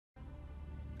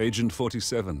Agent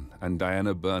 47 and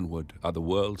Diana Burnwood are the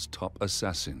world's top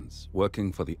assassins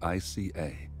working for the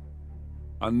ICA.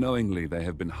 Unknowingly, they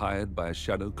have been hired by a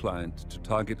shadow client to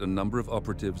target a number of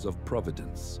operatives of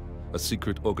Providence, a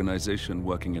secret organization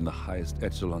working in the highest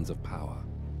echelons of power.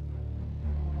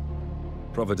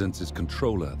 Providence's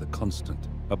controller, the Constant,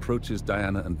 approaches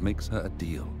Diana and makes her a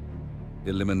deal.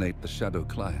 Eliminate the shadow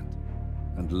client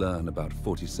and learn about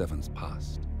 47's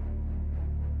past.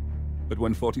 But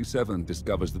when 47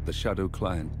 discovers that the shadow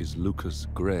client is Lucas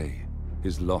Gray,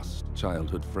 his lost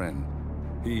childhood friend,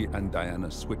 he and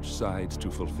Diana switch sides to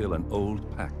fulfill an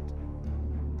old pact: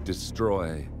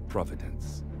 destroy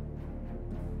Providence.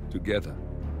 Together,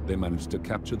 they manage to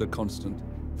capture the Constant,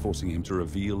 forcing him to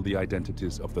reveal the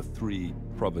identities of the 3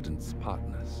 Providence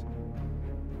partners.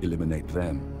 Eliminate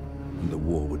them, and the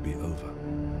war would be over.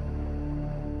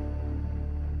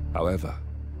 However,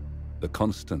 the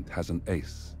Constant has an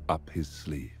ace up his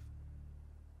sleeve.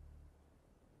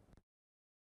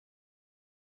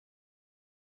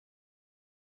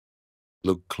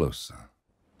 Look closer.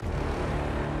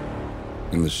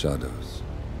 In the shadows.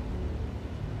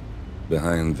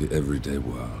 Behind the everyday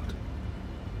world.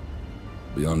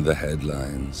 Beyond the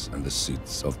headlines and the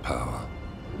seats of power.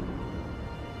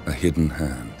 A hidden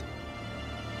hand.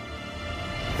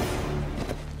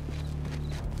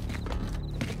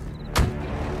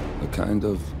 A kind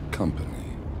of company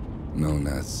known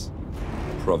as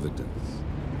Providence.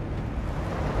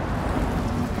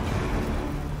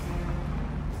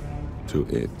 To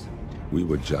it, we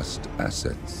were just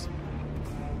assets.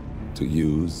 To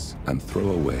use and throw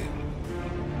away.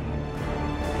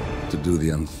 To do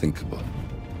the unthinkable.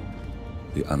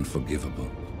 The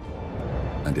unforgivable.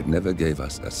 And it never gave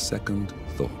us a second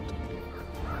thought.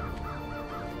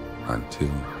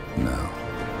 Until now.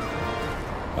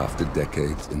 After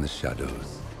decades in the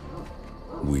shadows,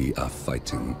 we are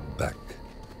fighting back.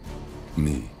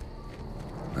 Me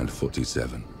and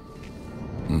 47.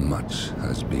 Much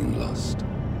has been lost,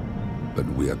 but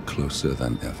we are closer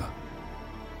than ever.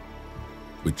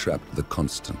 We trapped the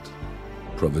Constant,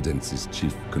 Providence's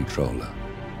chief controller,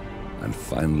 and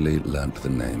finally learnt the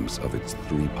names of its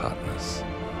 3 partners.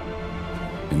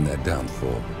 In their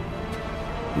downfall,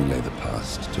 we lay the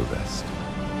past to rest.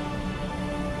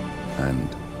 And,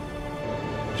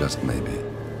 just maybe,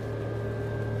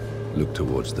 look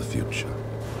towards the future.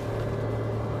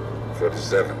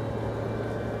 47.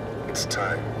 It's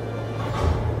time.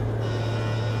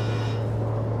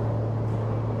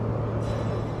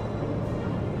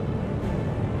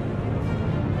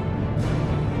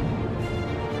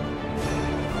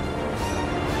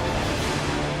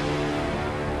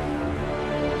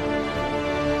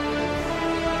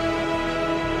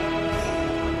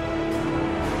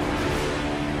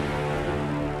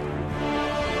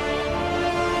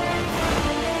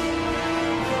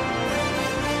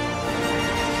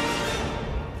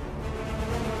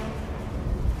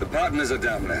 Partners are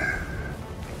down there.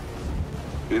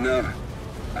 You know,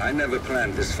 I never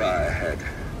planned this far ahead.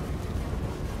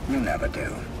 You never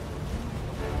do.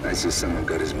 I see someone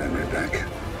got his memory back.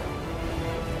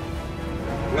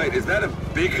 Wait, is that a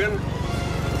beacon?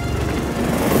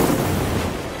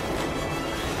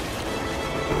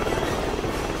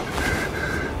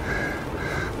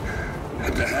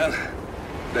 What the hell?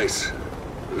 Base.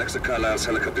 Alexa Carlisle's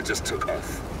helicopter just took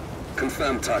off.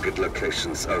 Confirm target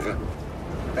locations, over.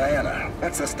 Diana,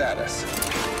 what's the status?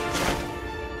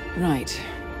 Right.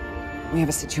 We have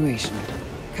a situation.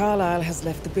 Carlisle has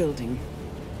left the building.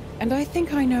 And I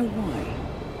think I know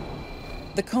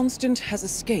why. The Constant has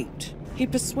escaped. He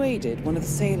persuaded one of the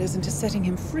sailors into setting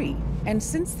him free. And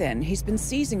since then, he's been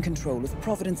seizing control of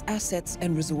Providence assets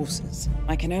and resources.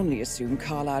 I can only assume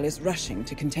Carlisle is rushing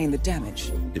to contain the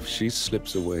damage. If she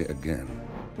slips away again...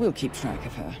 We'll keep track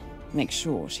of her. Make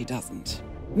sure she doesn't.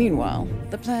 Meanwhile,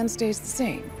 the plan stays the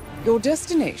same. Your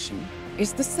destination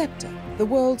is the Scepter, the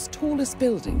world's tallest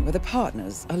building where the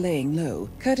partners are laying low,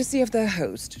 courtesy of their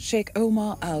host, Sheikh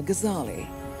Omar Al-Ghazali.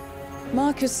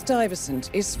 Marcus Stuyvesant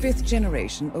is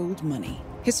 5th-generation old money.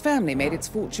 His family made its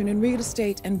fortune in real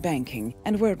estate and banking,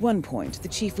 and were at one point the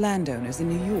chief landowners in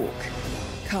New York.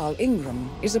 Carl Ingram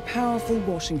is a powerful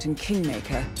Washington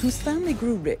kingmaker whose family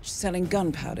grew rich selling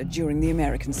gunpowder during the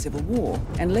American Civil War,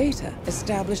 and later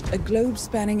established a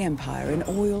globe-spanning empire in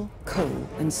oil, coal,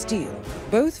 and steel.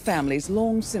 Both families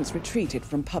long since retreated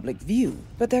from public view,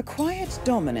 but their quiet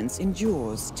dominance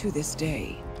endures to this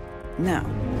day. Now,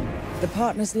 the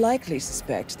partners likely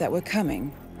suspect that we're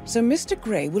coming, so Mr.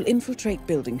 Gray will infiltrate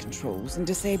building controls and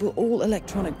disable all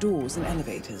electronic doors and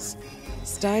elevators.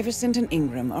 Stuyvesant and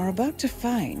Ingram are about to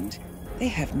find they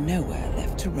have nowhere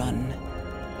left to run.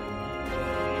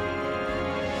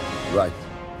 Right.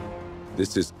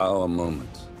 This is our moment,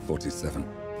 47.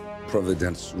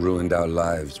 Providence ruined our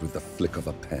lives with the flick of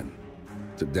a pen.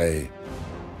 Today,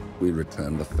 we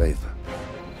return the favor.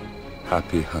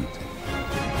 Happy hunting.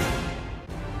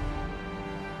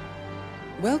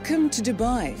 Welcome to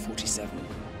Dubai, 47.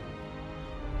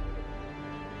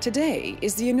 Today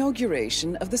is the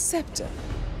inauguration of the scepter,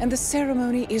 and the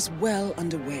ceremony is well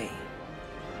underway.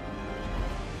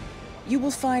 You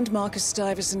will find Marcus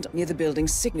Stuyvesant near the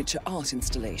building's signature art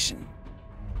installation.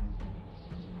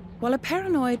 While a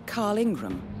paranoid Carl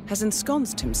Ingram has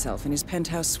ensconced himself in his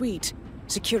penthouse suite,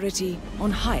 security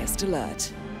on highest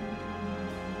alert.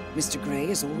 Mr. Gray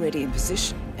is already in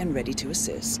position and ready to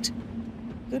assist.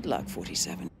 Good luck,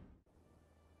 47.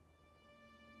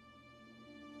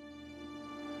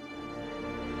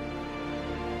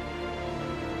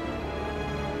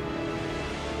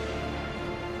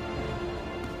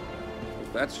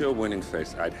 If that's your winning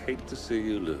face, I'd hate to see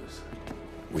you lose.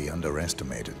 We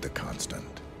underestimated the Constant.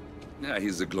 Yeah,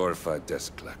 he's a glorified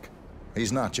desk clerk.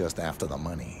 He's not just after the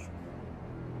money.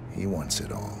 He wants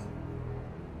it all.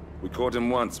 We caught him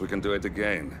once, we can do it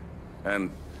again. And,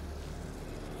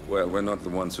 well, we're not the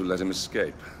ones who let him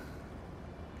escape.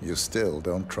 You still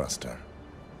don't trust her.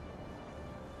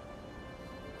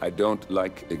 I don't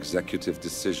like executive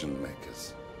decision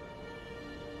makers.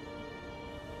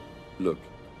 Look,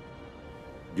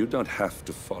 you don't have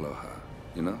to follow her,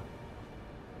 you know?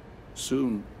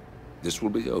 Soon, this will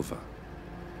be over.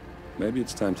 Maybe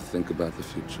it's time to think about the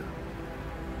future.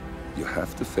 You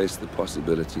have to face the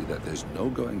possibility that there's no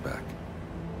going back.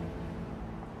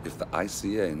 If the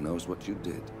ICA knows what you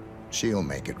did... She'll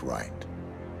make it right.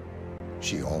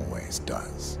 She always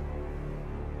does.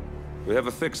 We have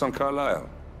a fix on Carlisle.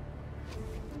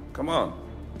 Come on.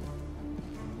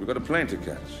 We've got a plane to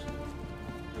catch.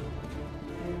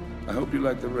 I hope you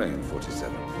like the rain,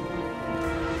 47.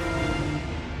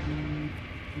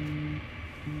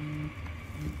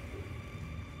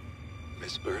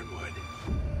 Miss Burnwood.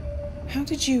 How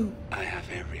did you... I have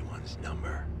everyone's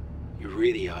number. You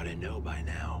really ought to know by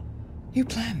now. You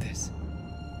planned this?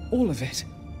 All of it?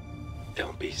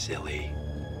 Don't be silly.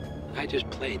 I just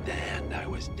played the hand I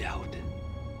was dealt.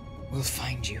 We'll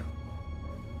find you.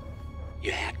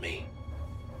 You had me.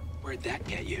 Where'd that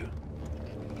get you?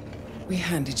 We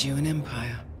handed you an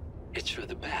empire. It's for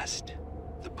the best.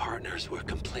 The partners were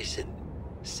complacent,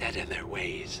 set in their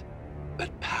ways.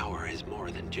 But power is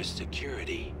more than just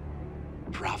security.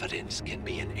 Providence can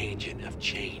be an agent of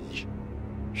change.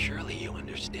 Surely you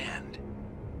understand.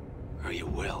 Or you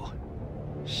will.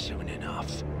 Soon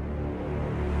enough.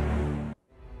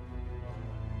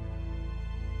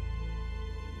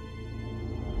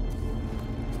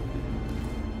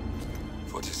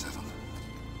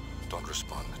 Don't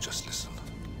respond, just listen.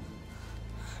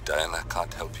 Diana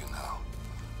can't help you now.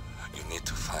 You need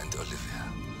to find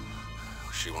Olivia.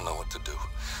 She will know what to do.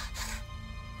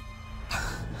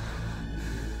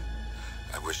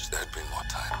 I wish there had been more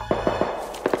time.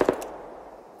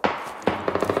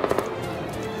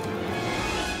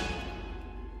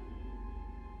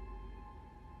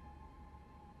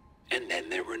 And then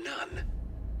there were none.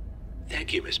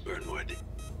 Thank you, Miss Burnwood.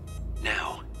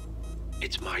 Now,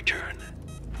 it's my turn.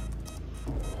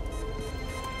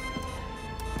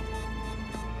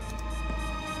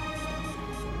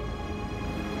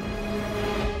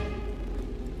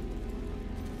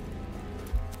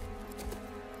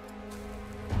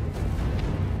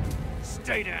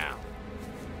 Stay down.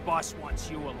 Boss wants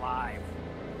you alive.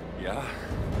 Yeah?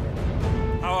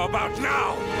 How about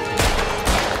now?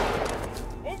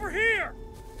 Over here!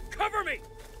 Cover me!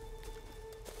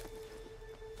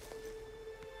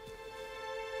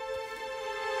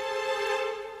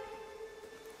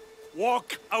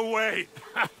 Walk away!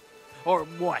 Or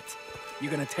what? You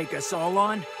gonna take us all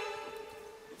on?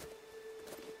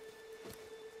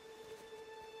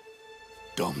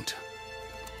 Don't.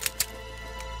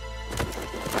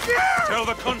 Tell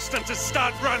the Constant to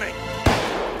start running!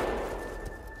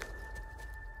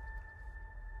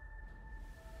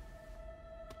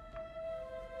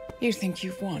 You think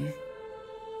you've won?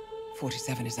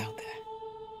 47 is out there.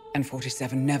 And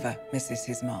 47 never misses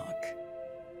his mark.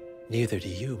 Neither do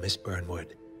you, Miss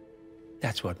Burnwood.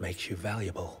 That's what makes you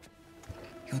valuable.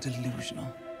 You're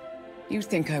delusional. You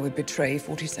think I would betray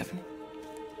 47?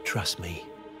 Trust me,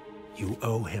 you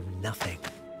owe him nothing.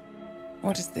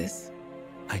 What is this?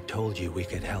 I told you we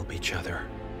could help each other,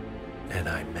 and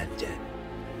I meant it.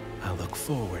 I look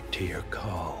forward to your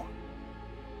call.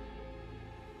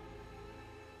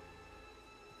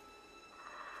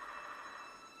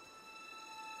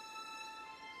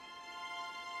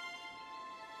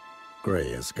 Gray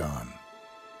is gone.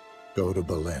 Go to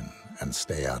Berlin and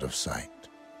stay out of sight.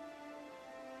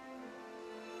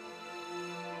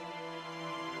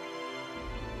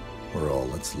 We're all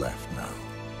that's left now.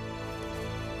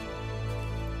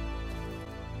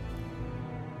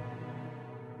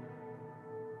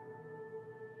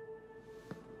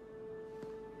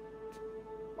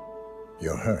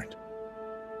 You're hurt.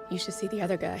 You should see the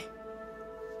other guy.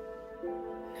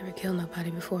 Never killed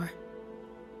nobody before.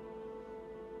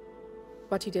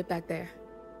 What you did back there.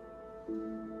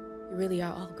 You really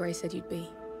are all Gray said you'd be.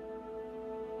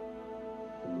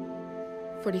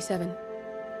 47.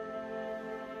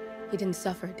 He didn't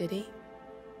suffer, did he?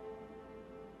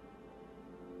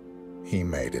 He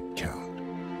made it count.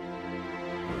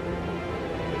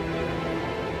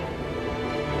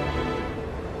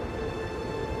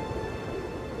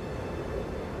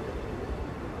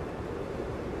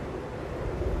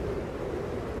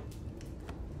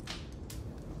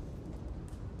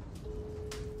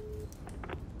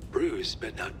 Bruised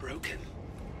but not broken.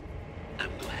 I'm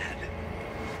glad.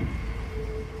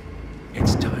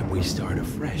 It's time we start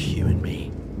afresh, you and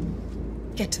me.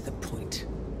 Get to the point.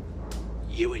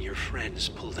 You and your friends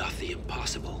pulled off the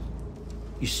impossible.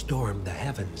 You stormed the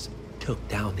heavens, took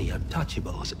down the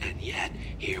untouchables, and yet,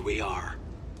 here we are.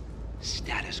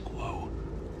 Status quo.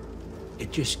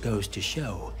 It just goes to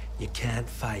show, you can't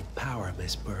fight power,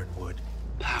 Miss Burnwood.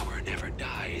 Power never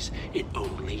dies, it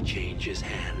only changes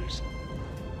hands.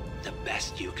 The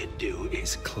best you can do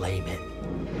is claim it.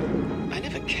 I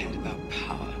never cared about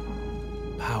power.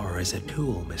 Power is a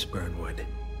tool, Miss Burnwood.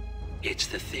 It's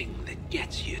the thing that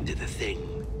gets you to the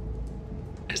thing.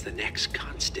 As the next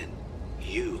constant,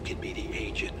 you can be the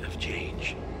agent of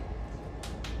change.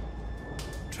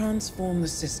 Transform the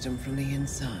system from the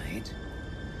inside,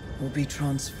 or be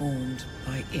transformed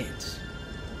by it.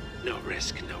 No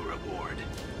risk, no reward.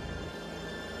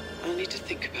 I'll need to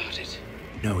think about it.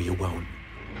 No, you won't.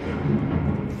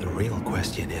 The real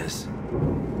question is,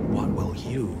 what will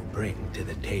you bring to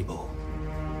the table?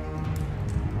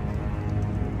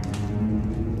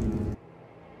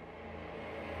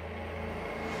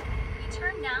 We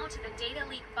turn now to the data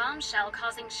leak bombshell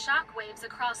causing shockwaves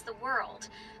across the world,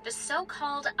 the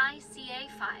so-called ICA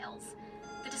files.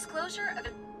 The disclosure of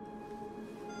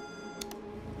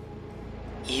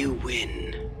You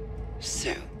win.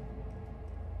 So,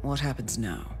 what happens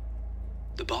now?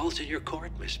 The ball's in your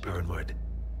court, Miss Burnwood.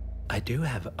 I do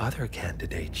have other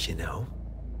candidates, you know.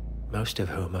 Most of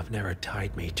whom have never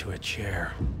tied me to a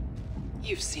chair.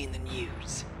 You've seen the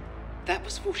news. That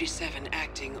was 47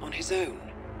 acting on his own.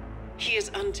 He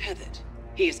is untethered,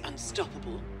 he is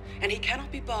unstoppable, and he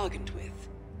cannot be bargained with.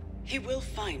 He will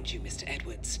find you, Mr.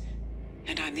 Edwards,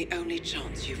 and I'm the only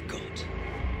chance you've got.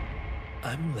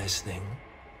 I'm listening.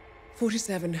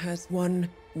 47 has one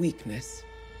weakness.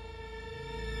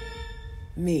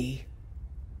 Me.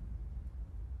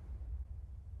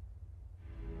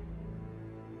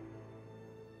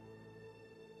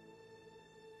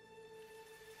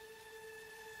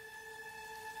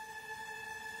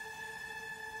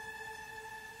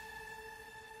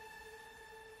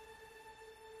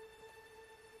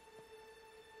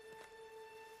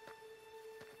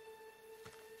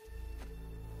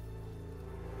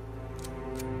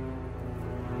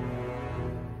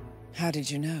 How did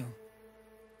you know?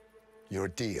 Your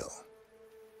deal.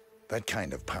 That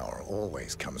kind of power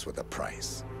always comes with a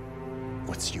price.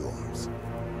 What's yours?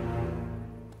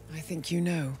 I think you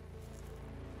know.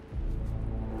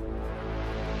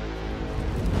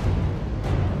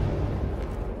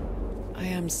 I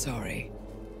am sorry.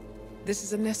 This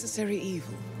is a necessary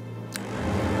evil.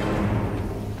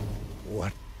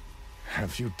 What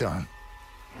have you done?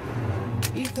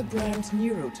 Ether brand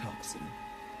neurotoxin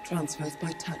transfers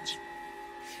by touch.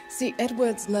 See,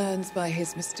 Edwards learns by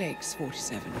his mistakes,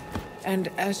 47. And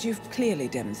as you've clearly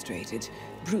demonstrated,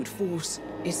 brute force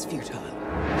is futile.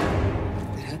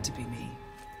 It had to be me.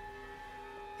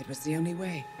 It was the only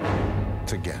way.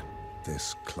 To get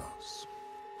this close.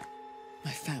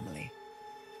 My family.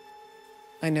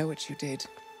 I know what you did.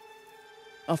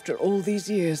 After all these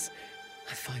years,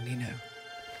 I finally know.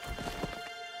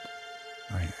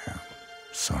 I am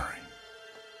sorry.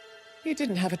 You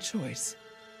didn't have a choice.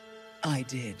 I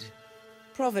did.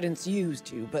 Providence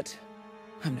used you, but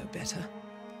I'm no better.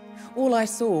 All I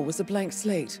saw was a blank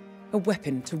slate, a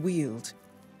weapon to wield.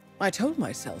 I told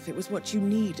myself it was what you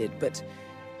needed, but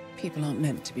people aren't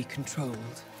meant to be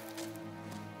controlled.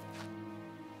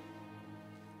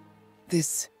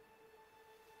 This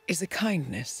is a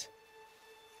kindness.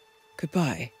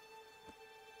 Goodbye,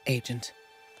 Agent.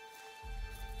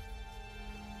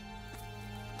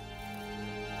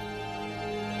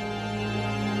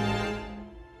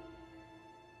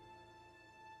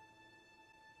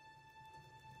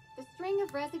 the string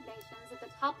of resignations at the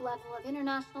top level of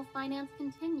international finance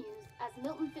continues as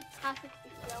Milton Fitzpatrick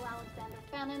CEO Alexander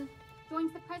Fannin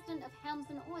joins the president of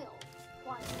Hamson Oil,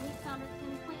 Quantum Leap founder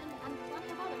Tim Quinn, and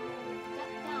plenty of other people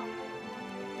step down.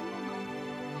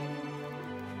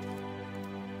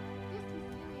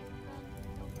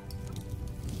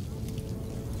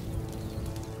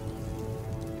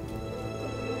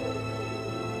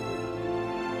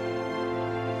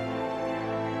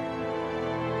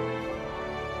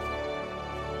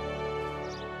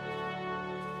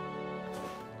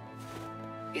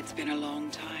 It's been a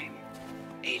long time,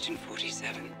 Agent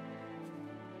 47.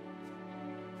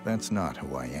 That's not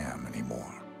who I am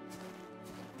anymore.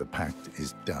 The pact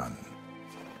is done.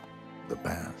 The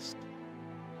past,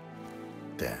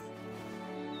 dead.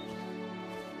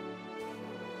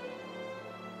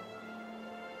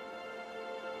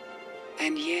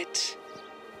 And yet,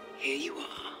 here you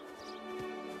are.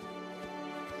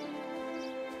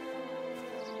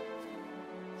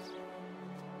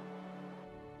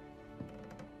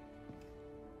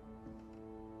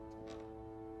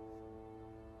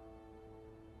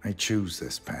 I choose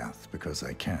this path because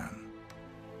I can.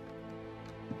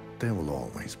 There will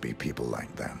always be people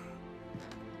like them.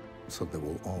 So there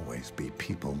will always be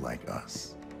people like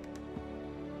us.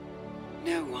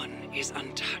 No one is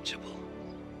untouchable.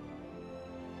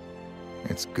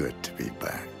 It's good to be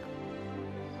back.